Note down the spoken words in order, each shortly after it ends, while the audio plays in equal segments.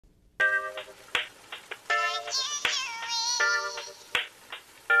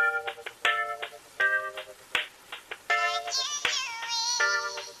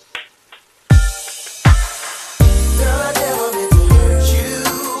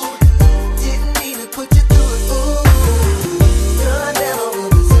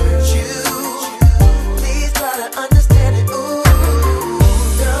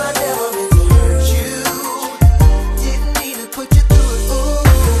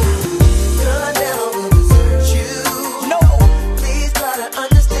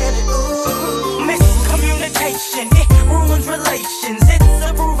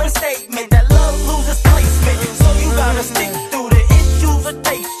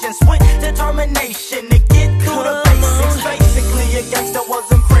patience with determination to get to the basics. Basically, a gangster was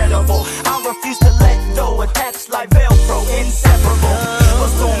incredible. I refuse to let go, attached like Velcro, inseparable. But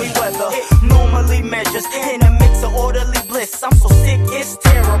stormy weather, it normally measures in a mix of orderly bliss. I'm so sick, it's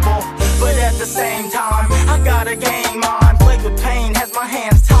terrible. But at the same time, I got a game on. Play with pain, has my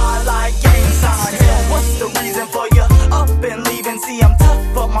hands tied like gang signs. What's the reason for you up and leaving? See, I'm tough,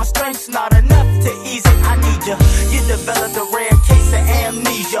 but my strength's not enough to ease it. I need you. You developed a rare case of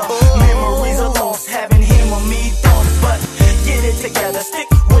amnesia. Memories are lost, having him or me thoughts. But get it together, stick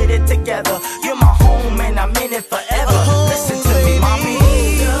with it together. You're my home and I'm in it forever. Listen to me, mommy.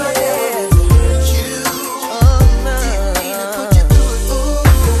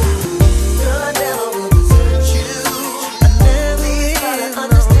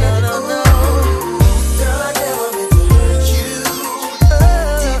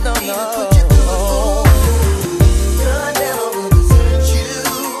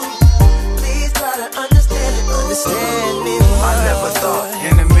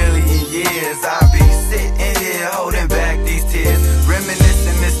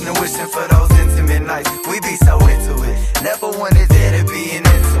 For those intimate nights, we be so into it. Never wanted there to be an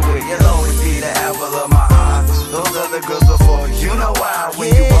end to it. You'll always be the apple of my eye. Those other girls before, you know why. When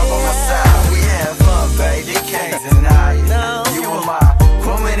you walk on my side, we have fun, baby. Can't deny it. You were my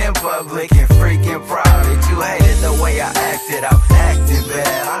woman in public and freaking private. You hated the way I acted out, acting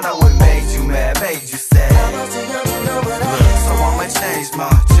bad. I know it made you mad, made you sad. So I'ma change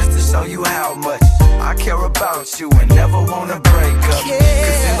just to show you how much I care about you and never wanna break up.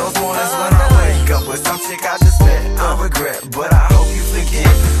 Cause in those mornings when I wake up with some chick I just met, I regret, but I hope you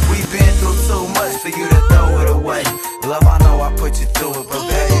forget. We've been through too much for you to throw it away. Love, I know I put you through it, but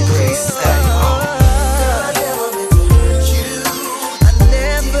baby, please stay home.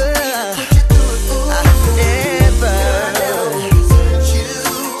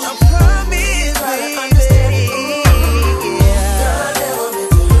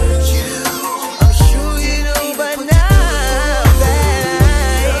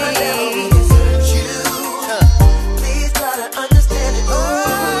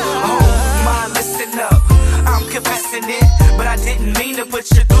 But I didn't mean to put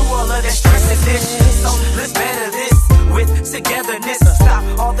you through all of that stress and this. So let's better this with togetherness. Stop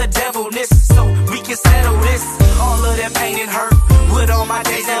all the devilness so we can settle this. All of that pain and hurt with all my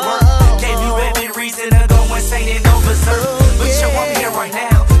days at work. Gave you every reason to go insane and go berserk. But yo, I'm here right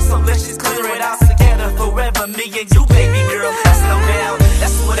now, so let's just clear it out together forever. Me and you, baby girl, that's no doubt.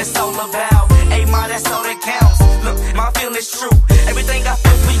 That's what it's all about. Ain't that's all that counts. Look, my feeling's true. Everything I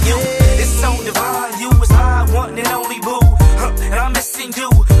feel for you, it's so divine. You was my one and only boo. And I'm missing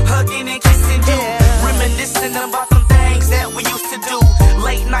you, hugging and kissing you, reminiscing about them things that we used to do.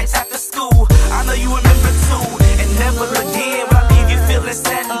 Late nights after school, I know you remember too. And never again will I leave you feeling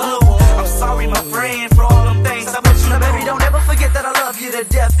sad and blue. I'm sorry, my friend, for all them things I put you through. Baby, don't ever forget that I love you to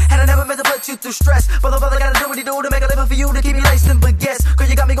death, and I never meant to put you through stress. Brother, gotta do what he do to make a living for you, to keep me laced in baguettes.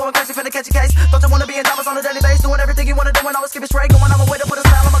 Cause you got me going crazy, finna catch a case. Don't you wanna be in diamonds on a daily basis, doing everything you wanna do and always keep it straight. Going on my way to put a